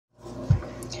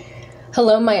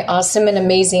Hello, my awesome and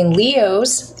amazing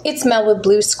Leos. It's Mel with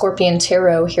Blue Scorpion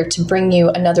Tarot here to bring you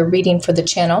another reading for the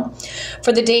channel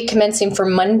for the day commencing for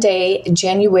Monday,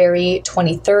 January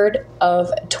 23rd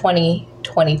of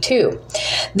 2022.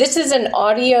 This is an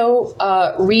audio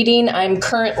reading. I'm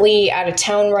currently out of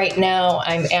town right now.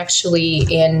 I'm actually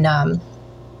in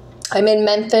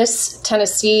Memphis,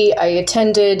 Tennessee. I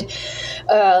attended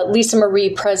Lisa Marie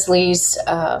Presley's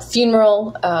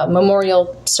funeral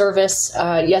memorial service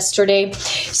yesterday.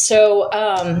 So,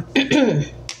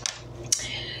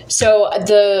 so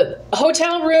the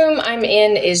hotel room I'm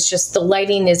in is just, the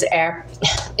lighting is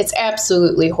it's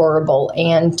absolutely horrible,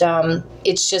 and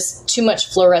it's just too much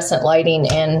fluorescent lighting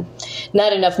and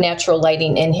not enough natural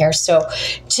lighting in here. So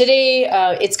today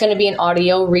it's going to be an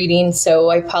audio reading, so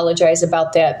I apologize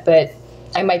about that, but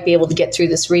I might be able to get through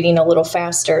this reading a little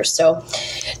faster. So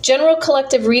general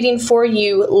collective reading for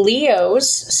you Leos.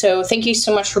 So thank you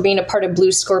so much for being a part of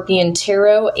Blue Scorpion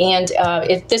Tarot. And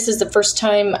if this is the first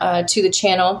time to the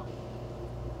channel,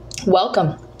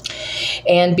 welcome.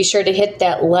 And be sure to hit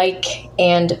that like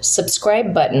and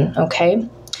subscribe button, okay?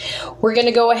 We're going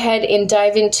to go ahead and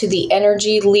dive into the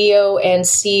energy, Leo, and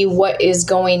see what is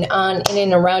going on in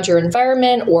and around your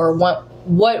environment, or what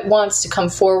wants to come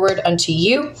forward unto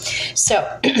you. So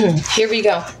here we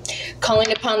go.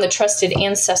 Calling upon the trusted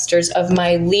ancestors of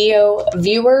my Leo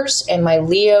viewers and my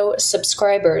Leo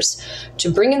subscribers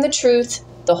to bring in the truth,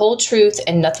 the whole truth,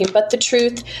 and nothing but the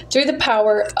truth through the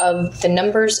power of the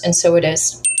numbers, and so it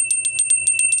is.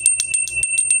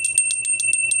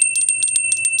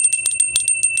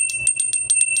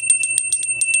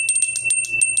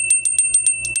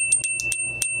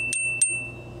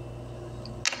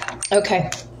 Okay,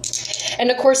 and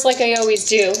of course, like I always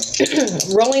do,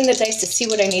 rolling the dice to see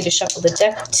what I need to shuffle the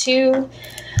deck to.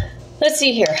 Let's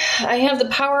see here. I have the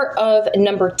power of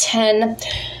number 10.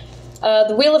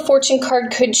 The Wheel of Fortune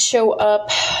card could show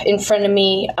up in front of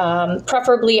me.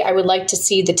 Preferably, I would like to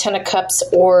see the 10 of Cups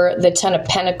or the 10 of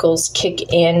Pentacles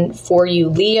kick in for you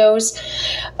Leos.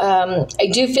 I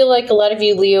do feel like a lot of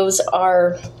you Leos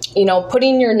are,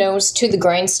 putting your nose to the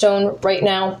grindstone right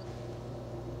now,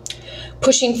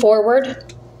 pushing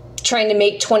forward, trying to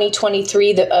make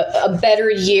 2023 a better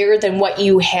year than what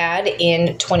you had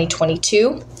in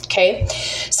 2022, okay?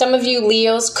 Some of you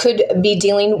Leos could be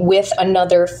dealing with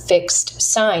another fixed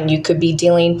sign. You could be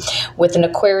dealing with an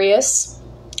Aquarius,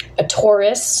 a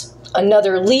Taurus,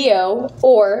 another Leo,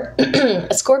 or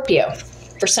a Scorpio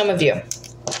for some of you.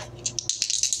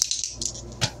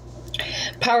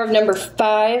 Power of number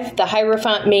 5, the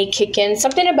Hierophant may kick in.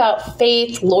 Something about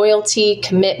faith, loyalty,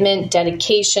 commitment,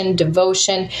 dedication,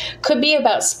 devotion. Could be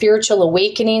about spiritual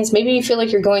awakenings. Maybe you feel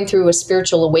like you're going through a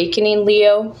spiritual awakening,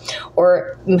 Leo.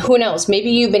 Or who knows,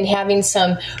 maybe you've been having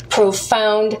some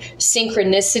profound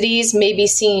synchronicities, maybe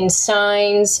seeing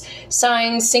signs,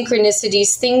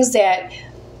 synchronicities, things that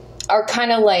are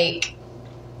kind of like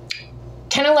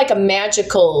a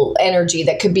magical energy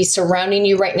that could be surrounding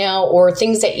you right now, or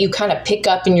things that you kind of pick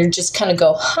up and you're just kind of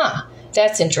go, huh,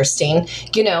 that's interesting.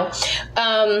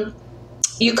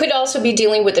 You could also be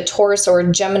dealing with a Taurus or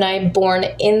a Gemini born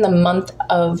in the month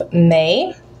of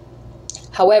May.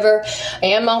 However, I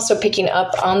am also picking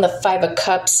up on the 5 of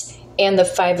Cups and the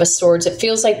 5 of Swords. It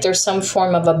feels like there's some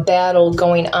form of a battle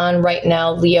going on right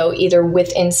now, Leo, either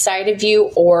with inside of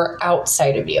you or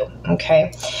outside of you,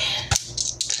 okay?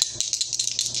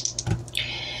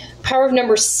 Power of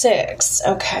number 6.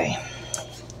 Okay.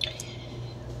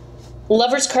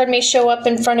 Lover's card may show up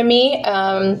in front of me.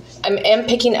 I am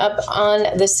picking up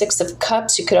on the 6 of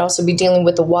Cups. You could also be dealing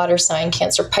with the water sign,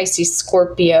 Cancer, Pisces,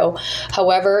 Scorpio.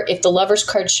 However, if the Lover's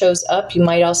card shows up, you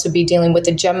might also be dealing with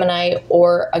a Gemini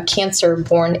or a Cancer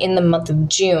born in the month of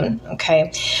June.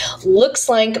 Okay. Looks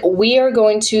like we are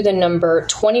going to the number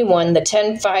 21, the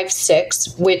 10, 5,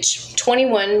 6, which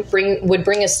 21 would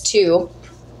bring us to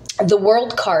the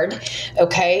World card,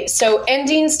 okay? So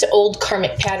endings to old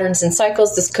karmic patterns and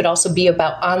cycles. This could also be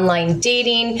about online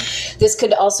dating. This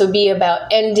could also be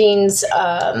about endings.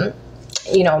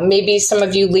 Maybe some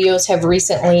of you Leos have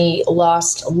recently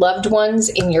lost loved ones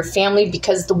in your family,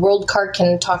 because the World card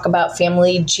can talk about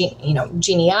family,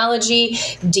 genealogy,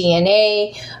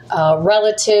 DNA,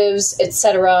 relatives,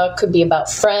 etc. Could be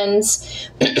about friends.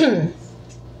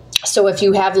 So if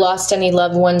you have lost any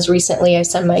loved ones recently, I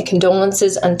send my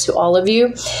condolences unto all of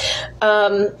you.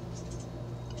 A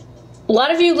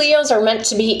lot of you Leos are meant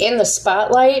to be in the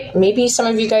spotlight. Maybe some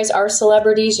of you guys are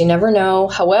celebrities. You never know.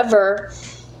 However,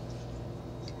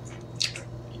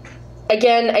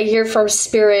 again, I hear from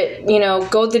Spirit,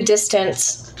 go the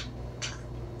distance.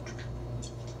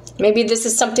 Maybe this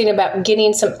is something about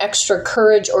getting some extra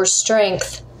courage or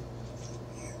strength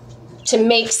to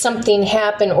make something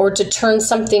happen or to turn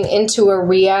something into a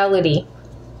reality.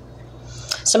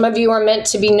 Some of you are meant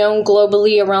to be known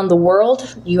globally around the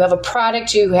world. You have a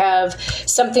product, you have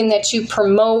something that you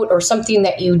promote or something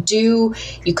that you do.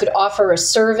 You could offer a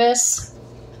service.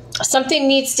 Something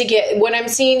needs to get, what I'm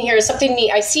seeing here is something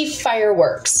neat. I see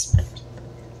fireworks.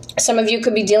 Some of you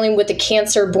could be dealing with a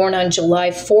Cancer born on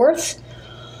July 4th.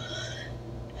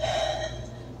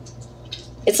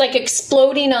 It's like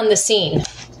exploding on the scene.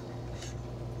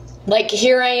 Like,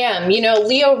 here I am. You know,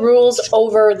 Leo rules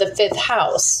over the 5th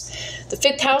house. The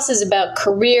 5th house is about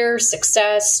career,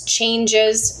 success,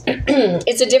 changes.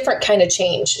 It's a different kind of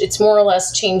change. It's more or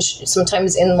less change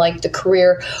sometimes in like the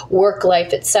career, work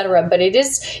life, etc. But it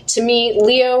is, to me,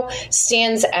 Leo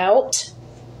stands out.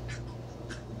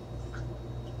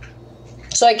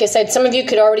 So like I said, some of you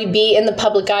could already be in the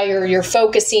public eye, or you're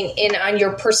focusing in on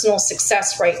your personal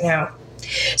success right now.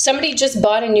 Somebody just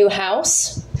bought a new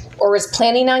house or is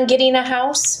planning on getting a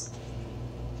house.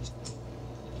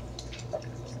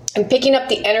 I'm picking up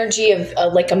the energy of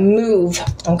like a move,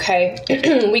 okay?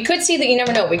 We could see that, you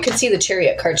never know, we could see the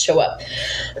Chariot card show up.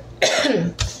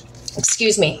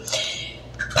 Excuse me.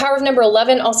 Power of number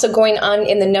 11 also going on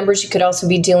in the numbers. You could also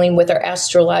be dealing with our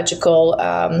astrological,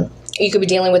 you could be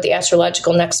dealing with the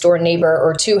astrological next door neighbor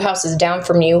or 2 houses down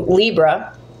from you,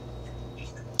 Libra.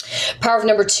 Power of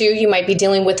number 2, you might be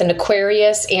dealing with an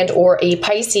Aquarius and or a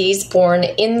Pisces born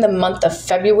in the month of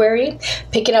February.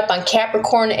 Picking up on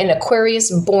Capricorn and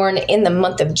Aquarius born in the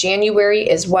month of January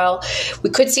as well. We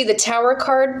could see the Tower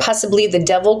card, possibly the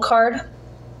Devil card.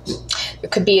 There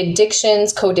could be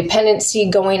addictions,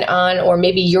 codependency going on, or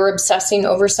maybe you're obsessing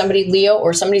over somebody, Leo,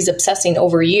 or somebody's obsessing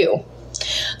over you.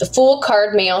 The Fool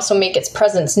card may also make its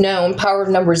presence known. Power of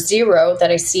number 0 that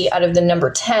I see out of the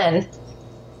number 10.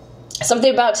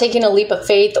 Something about taking a leap of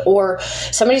faith, or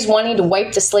somebody's wanting to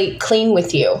wipe the slate clean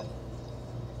with you.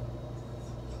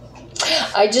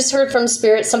 I just heard from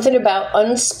Spirit something about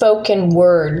unspoken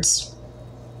words.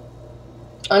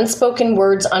 Unspoken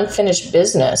words, unfinished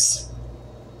business.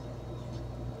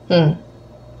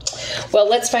 Well,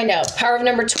 let's find out. Power of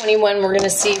number 21, we're going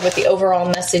to see what the overall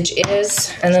message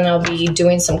is, and then I'll be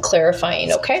doing some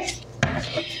clarifying, okay?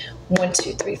 1,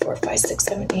 2, 3, 4, 5, 6,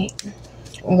 7, 8.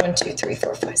 1, 2, 3,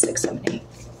 4, 5, 6, 7, 8.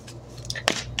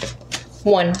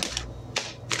 1,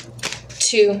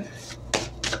 2,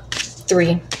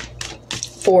 3,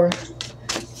 4,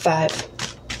 5,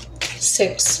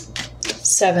 6,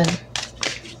 7,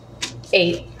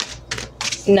 8,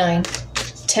 9,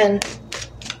 10,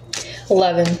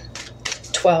 11,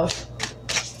 12,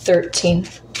 13,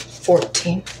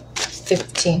 14,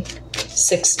 15,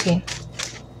 16,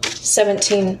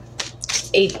 17,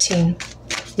 18,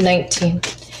 19,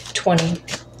 20,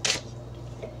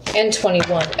 and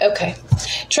 21. Okay.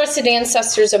 Trusted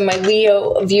ancestors of my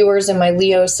Leo viewers and my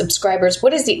Leo subscribers,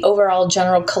 what is the overall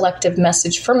general collective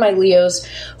message for my Leos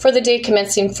for the day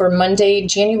commencing for Monday,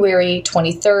 January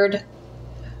 23rd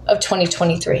of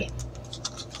 2023?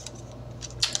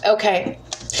 Okay.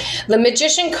 The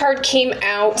Magician card came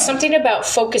out. Something about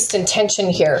focused intention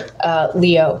here,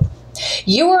 Leo.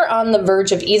 You are on the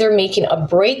verge of either making a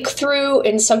breakthrough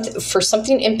in for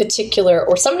something in particular,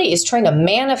 or somebody is trying to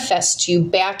manifest you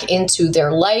back into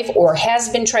their life, or has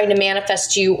been trying to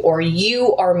manifest you, or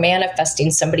you are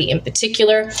manifesting somebody in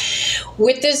particular.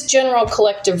 With this general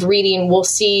collective reading, we'll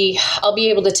see, I'll be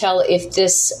able to tell if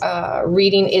this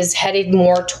reading is headed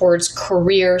more towards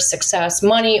career, success,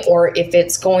 money, or if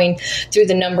it's going through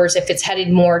the numbers, if it's headed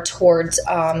more towards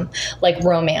like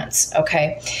romance,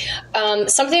 okay?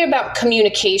 Something about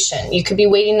communication. You could be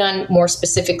waiting on, more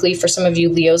specifically for some of you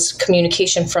Leos,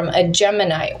 communication from a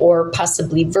Gemini or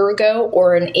possibly Virgo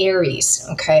or an Aries,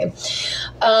 okay?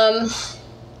 A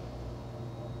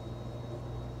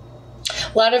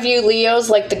lot of you Leos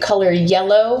like the color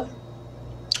yellow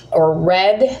or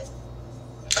red.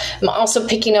 I'm also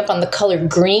picking up on the color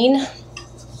green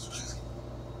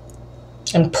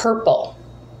and purple.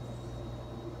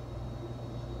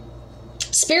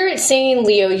 Spirit saying,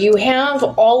 Leo, you have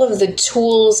all of the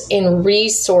tools and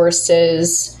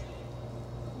resources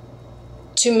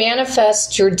to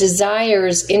manifest your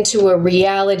desires into a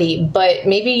reality, but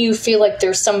maybe you feel like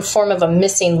there's some form of a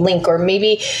missing link, or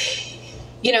maybe,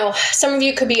 you know, some of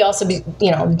you could be also be,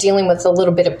 you know, dealing with a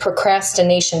little bit of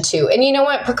procrastination too. And you know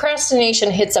what?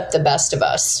 Procrastination hits up the best of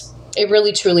us. It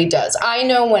really, truly does. I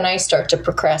know when I start to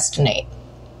procrastinate.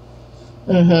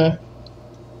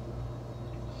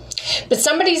 But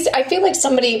I feel like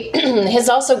somebody has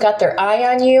also got their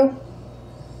eye on you.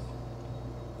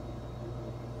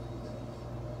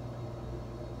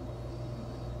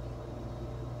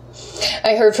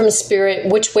 I heard from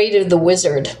Spirit, which way did the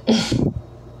wizard?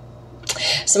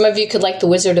 Some of you could like the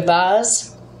Wizard of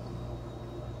Oz.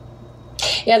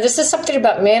 Yeah, this is something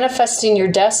about manifesting your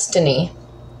destiny.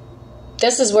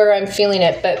 This is where I'm feeling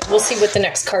it, but we'll see what the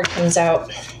next card comes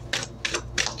out.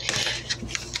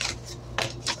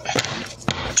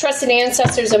 Trusted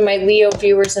ancestors of my Leo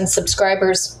viewers and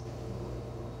subscribers.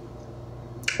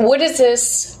 What is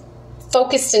this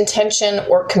focused intention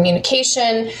or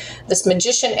communication? This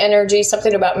magician energy,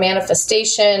 something about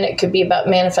manifestation. It could be about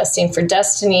manifesting for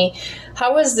destiny.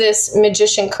 How is this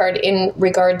magician card in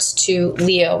regards to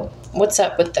Leo? What's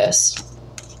up with this?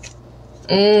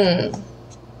 Okay,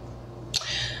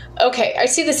 I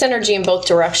see this energy in both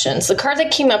directions. The card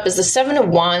that came up is the Seven of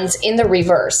Wands in the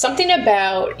reverse. Something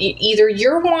about either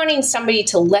you're wanting somebody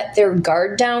to let their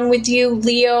guard down with you,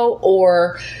 Leo,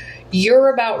 or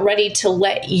you're about ready to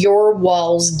let your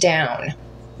walls down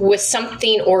with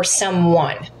something or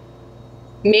someone.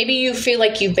 Maybe you feel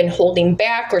like you've been holding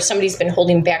back or somebody's been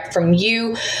holding back from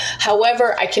you.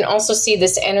 However, I can also see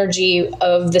this energy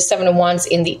of the Seven of Wands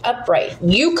in the upright.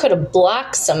 You could have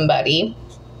blocked somebody,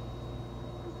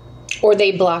 or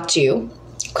they blocked you.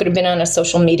 Could have been on a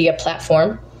social media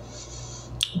platform.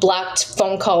 Blocked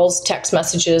phone calls, text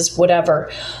messages,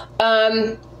 whatever.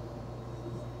 But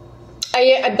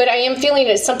I am feeling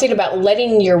it's something about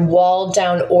letting your wall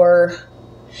down, or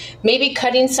maybe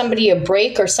cutting somebody a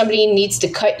break, or somebody needs to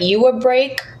cut you a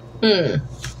break.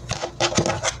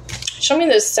 Show me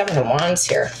those Seven of Wands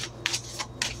here.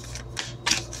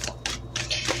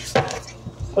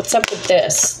 What's up with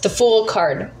this? The Fool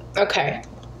card. Okay.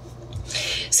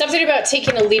 Something about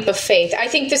taking a leap of faith. I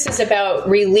think this is about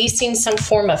releasing some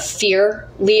form of fear,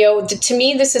 Leo. To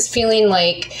me, this is feeling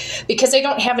like, because I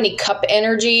don't have any cup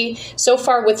energy, so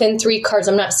far within 3 cards,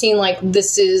 I'm not seeing like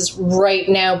this is right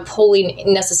now pulling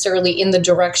necessarily in the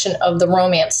direction of the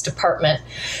romance department.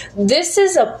 This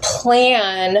is a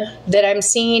plan that I'm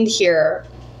seeing here.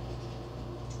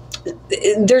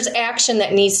 There's action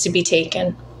that needs to be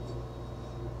taken.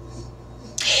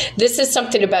 This is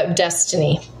something about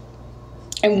destiny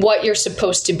and what you're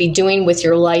supposed to be doing with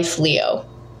your life, Leo.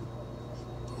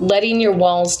 Letting your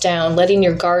walls down, letting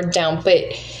your guard down.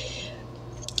 But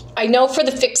I know for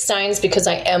the fixed signs, because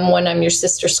I am one, I'm your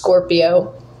sister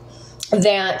Scorpio,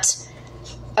 that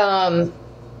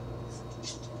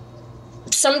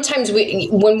sometimes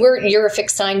when you're a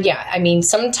fixed sign, yeah, I mean,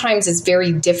 sometimes it's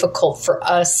very difficult for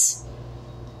us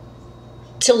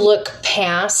to look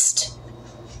past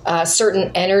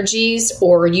certain energies,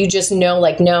 or you just know,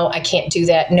 like, no, I can't do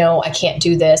that. No, I can't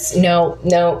do this. No,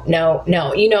 no, no,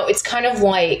 no. You know, it's kind of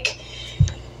like,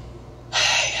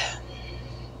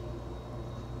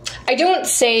 I don't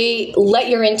say let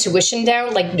your intuition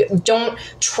down, like don't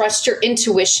trust your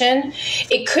intuition.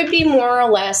 It could be more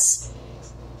or less,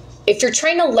 if you're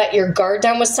trying to let your guard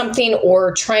down with something,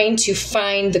 or trying to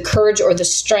find the courage or the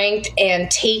strength and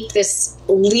take this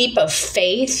leap of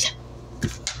faith,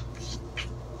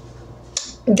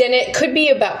 then it could be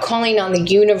about calling on the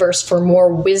universe for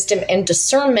more wisdom and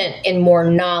discernment and more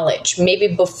knowledge, maybe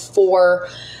before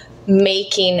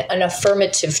making an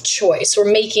affirmative choice or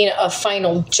making a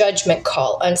final judgment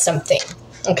call on something.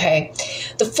 Okay.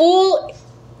 The Fool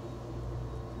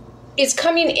is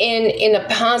coming in a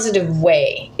positive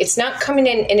way. It's not coming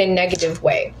in a negative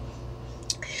way.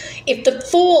 If the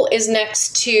Fool is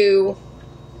next to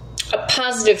a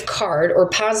positive card or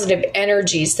positive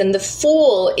energies, then the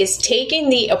Fool is taking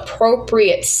the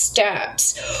appropriate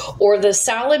steps or the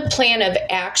solid plan of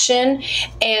action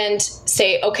and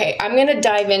say, okay, I'm going to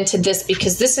dive into this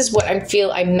because this is what I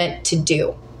feel I'm meant to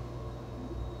do.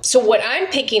 So what I'm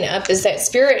picking up is that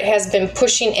Spirit has been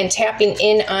pushing and tapping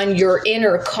in on your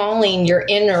inner calling, your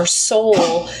inner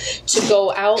soul, to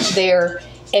go out there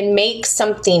and make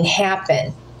something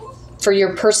happen for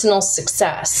your personal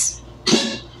success.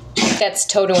 That's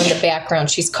Toto in the background.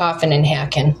 She's coughing and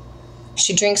hacking.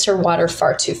 She drinks her water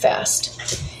far too fast.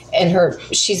 And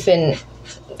she's been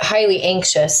highly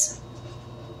anxious.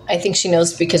 I think she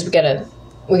knows because we got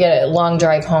a long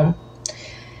drive home.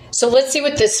 So let's see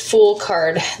what this Fool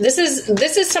card. This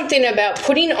is something about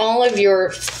putting all of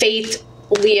your faith,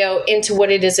 Leo, into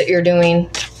what it is that you're doing.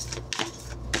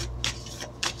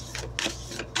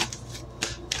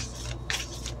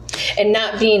 And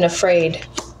not being afraid.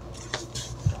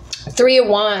 3 of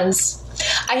Wands.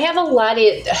 I have a lot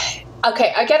of,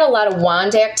 okay, I got a lot of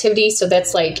wand activity, so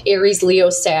that's like Aries, Leo,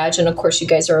 Sag, and of course you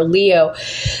guys are a Leo.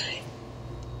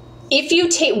 If you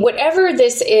take whatever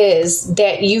this is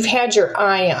that you've had your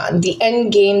eye on, the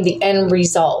end game, the end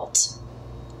result,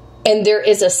 and there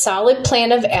is a solid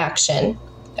plan of action,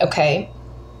 okay,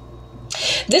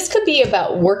 This could be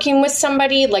about working with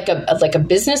somebody like a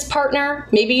business partner.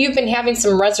 Maybe you've been having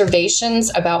some reservations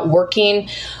about working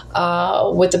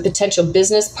with a potential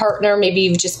business partner. Maybe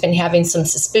you've just been having some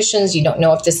suspicions. You don't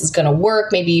know if this is going to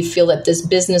work. Maybe you feel that this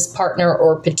business partner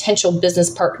or potential business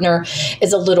partner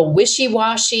is a little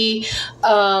wishy-washy.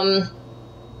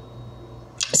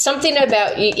 Something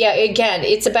about, yeah, again,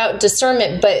 it's about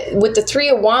discernment, but with the Three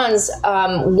of Wands,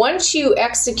 once you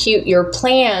execute your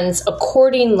plans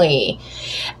accordingly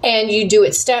and you do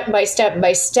it step by step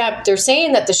by step, they're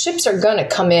saying that the ships are going to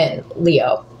come in,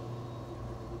 Leo.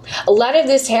 A lot of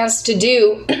this has to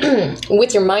do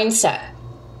with your mindset.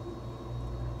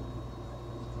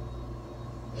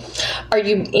 Are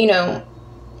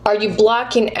you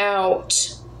blocking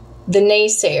out the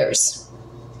naysayers?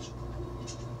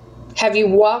 Have you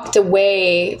walked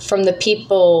away from the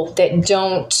people that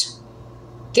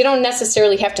they don't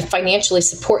necessarily have to financially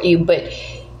support you, but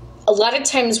a lot of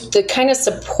times the kind of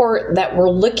support that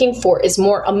we're looking for is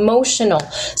more emotional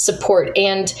support,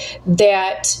 and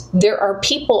that there are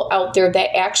people out there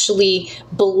that actually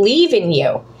believe in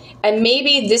you. And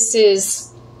maybe this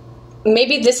has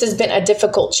been a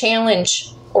difficult challenge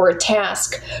or a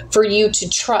task for you to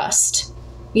trust.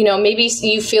 Maybe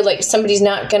you feel like somebody's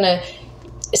not going to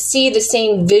see the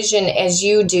same vision as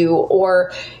you do,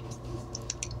 or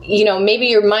maybe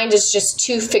your mind is just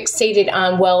too fixated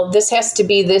on, well, this has to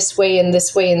be this way and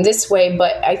this way and this way,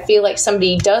 but I feel like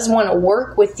somebody does want to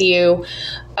work with you,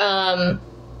 but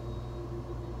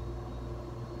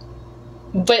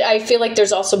I feel like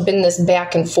there's also been this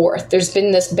back and forth. There's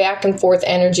been this back and forth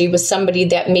energy with somebody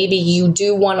that maybe you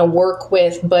do want to work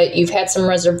with, but you've had some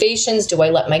reservations. Do I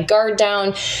let my guard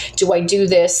down? Do I do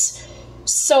this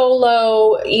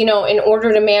solo, in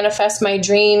order to manifest my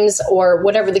dreams, or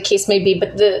whatever the case may be?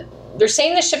 But they're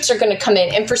saying the ships are going to come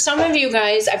in. And for some of you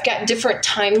guys, I've got different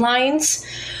timelines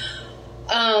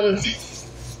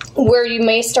where you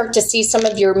may start to see some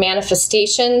of your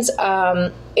manifestations.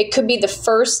 It could be the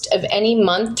first of any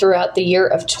month throughout the year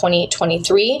of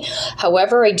 2023.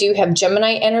 However, I do have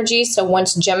Gemini energy. So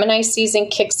once Gemini season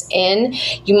kicks in,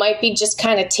 you might be just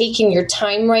kind of taking your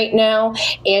time right now,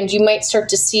 and you might start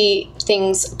to see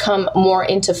things come more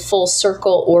into full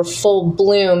circle or full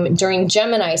bloom during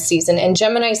Gemini season. And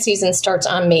Gemini season starts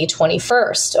on May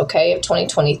 21st, okay, of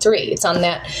 2023. It's on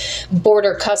that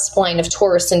border cusp line of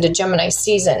Taurus into Gemini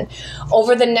season.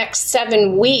 Over the next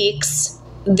 7 weeks,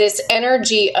 this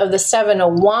energy of the Seven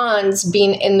of Wands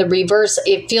being in the reverse,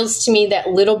 it feels to me that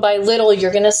little by little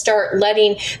you're going to start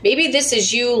maybe this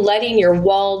is you letting your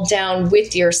wall down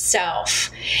with yourself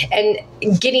and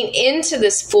getting into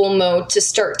this full mode to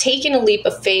start taking a leap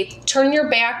of faith. Turn your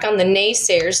back on the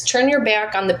naysayers, turn your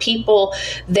back on the people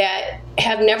that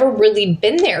have never really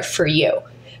been there for you.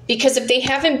 Because if they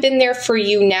haven't been there for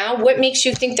you now, what makes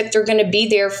you think that they're going to be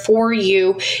there for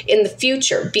you in the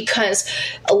future? Because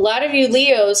a lot of you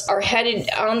Leos are headed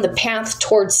on the path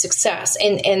towards success.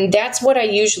 And that's what I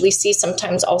usually see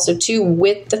sometimes also too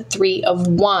with the Three of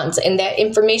Wands. And that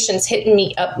information's hitting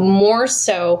me up more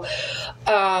so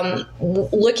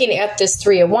looking at this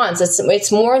Three of Wands.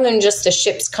 It's more than just the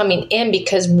ships coming in,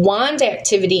 because wand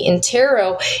activity in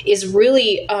tarot is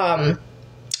really...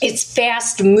 it's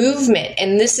fast movement,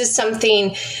 and this is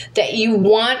something that you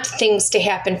want things to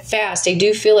happen fast. I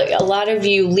do feel like a lot of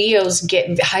you Leos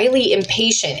get highly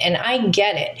impatient, and I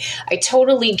get it. I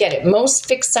totally get it. Most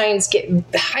fixed signs get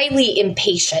highly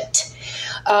impatient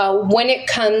when it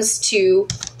comes to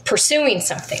pursuing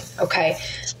something, okay?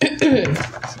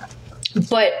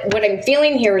 But what I'm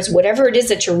feeling here is whatever it is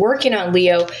that you're working on,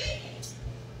 Leo,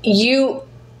 you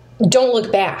don't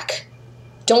look back.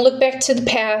 Don't look back to the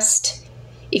past.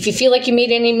 If you feel like you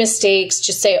made any mistakes,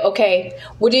 just say, okay,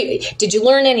 did you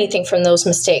learn anything from those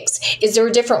mistakes? Is there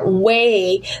a different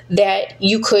way that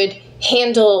you could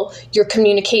handle your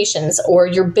communications or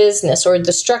your business or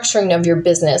the structuring of your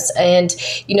business, and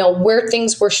where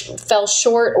things fell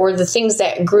short or the things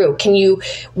that grew? Can you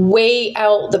weigh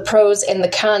out the pros and the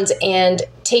cons and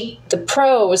take the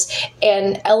pros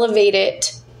and elevate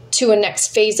it to a next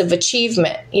phase of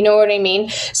achievement? You know what I mean?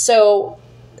 So,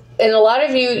 and a lot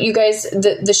of you guys,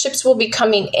 the ships will be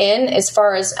coming in, as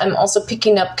far as I'm also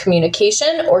picking up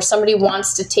communication, or somebody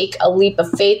wants to take a leap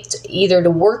of faith either to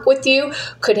work with you.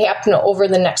 Could happen over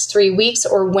the next 3 weeks,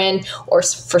 or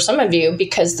for some of you,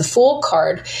 because the Fool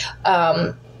card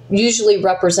usually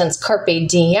represents Carpe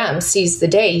Diem, seize the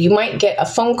day. You might get a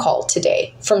phone call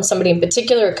today from somebody in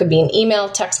particular. It could be an email,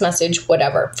 text message,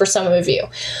 whatever, for some of you.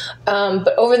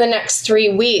 But over the next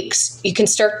 3 weeks, you can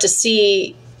start to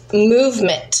see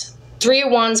movement. Three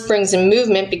of Wands brings in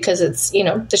movement because it's,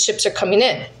 the ships are coming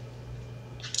in.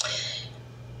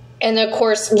 And of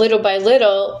course, little by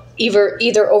little,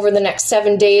 either over the next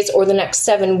 7 days or the next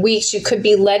 7 weeks, you could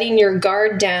be letting your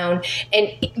guard down and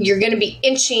you're going to be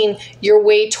inching your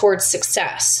way towards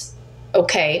success.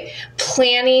 Okay?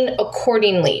 Planning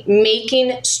accordingly,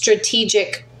 making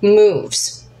strategic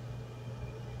moves.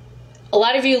 A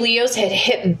lot of you Leos had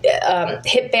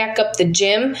hit back up the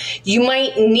gym. You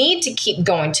might need to keep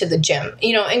going to the gym,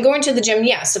 and going to the gym,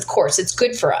 yes, of course, it's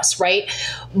good for us, right?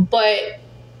 But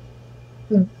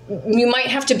you might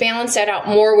have to balance that out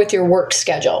more with your work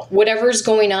schedule, whatever's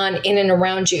going on in and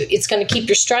around you. It's going to keep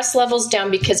your stress levels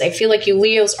down because I feel like you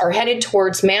Leos are headed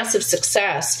towards massive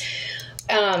success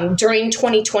during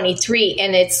 2023.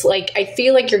 And it's like, I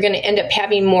feel like you're going to end up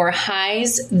having more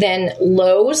highs than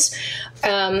lows.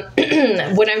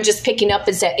 What I'm just picking up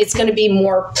is that it's going to be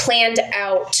more planned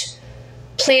out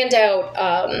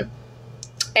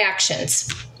actions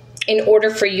in order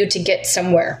for you to get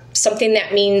somewhere, something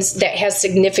that means that has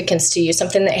significance to you,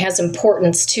 something that has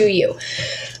importance to you.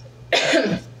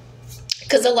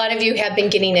 Because a lot of you have been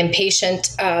getting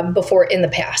impatient before in the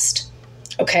past.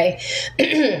 Okay,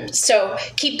 so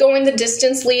keep going the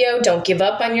distance, Leo. Don't give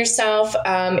up on yourself.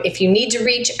 If you need to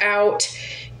reach out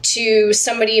to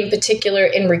somebody in particular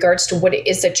in regards to what it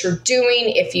is that you're doing,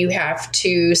 if you have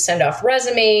to send off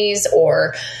resumes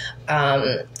or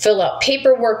fill out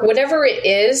paperwork, whatever it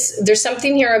is, there's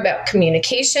something here about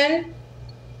communication.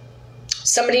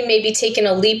 Somebody may be taking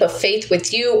a leap of faith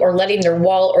with you or letting their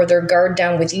wall or their guard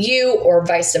down with you or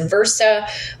vice versa,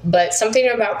 but something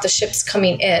about the ships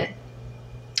coming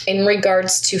in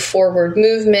regards to forward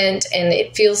movement. And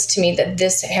it feels to me that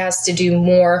this has to do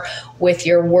more with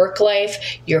your work life,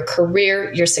 your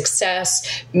career, your success,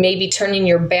 maybe turning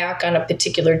your back on a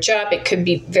particular job. It could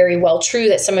be very well true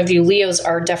that some of you Leos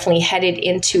are definitely headed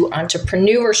into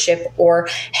entrepreneurship or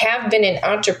have been in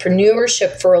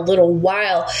entrepreneurship for a little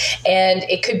while. And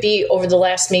it could be over the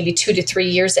last maybe 2 to 3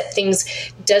 years that things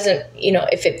doesn't,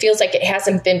 if it feels like it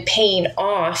hasn't been paying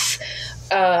off,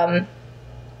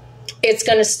 it's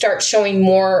going to start showing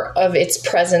more of its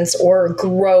presence or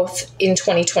growth in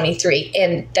 2023.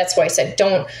 And that's why I said,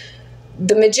 the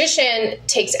magician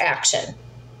takes action.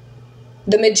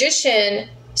 The magician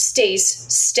stays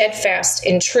steadfast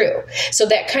and true. So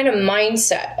that kind of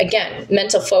mindset, again,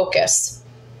 mental focus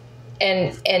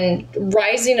and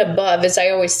rising above, as I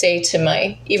always say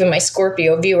to even my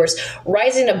Scorpio viewers,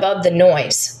 rising above the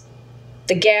noise.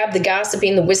 The gab, the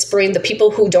gossiping, the whispering, the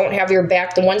people who don't have your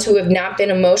back, the ones who have not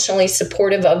been emotionally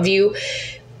supportive of you,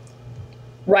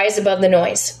 rise above the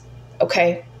noise,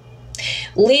 okay?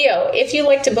 Leo, if you'd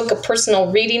like to book a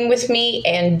personal reading with me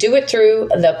and do it through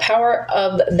the power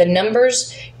of the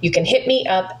numbers, you can hit me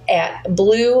up at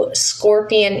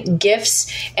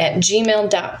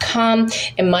bluescorpiongifts@gmail.com,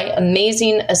 and my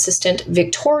amazing assistant,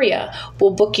 Victoria,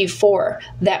 will book you for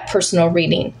that personal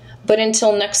reading. But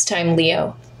until next time,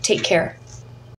 Leo, take care.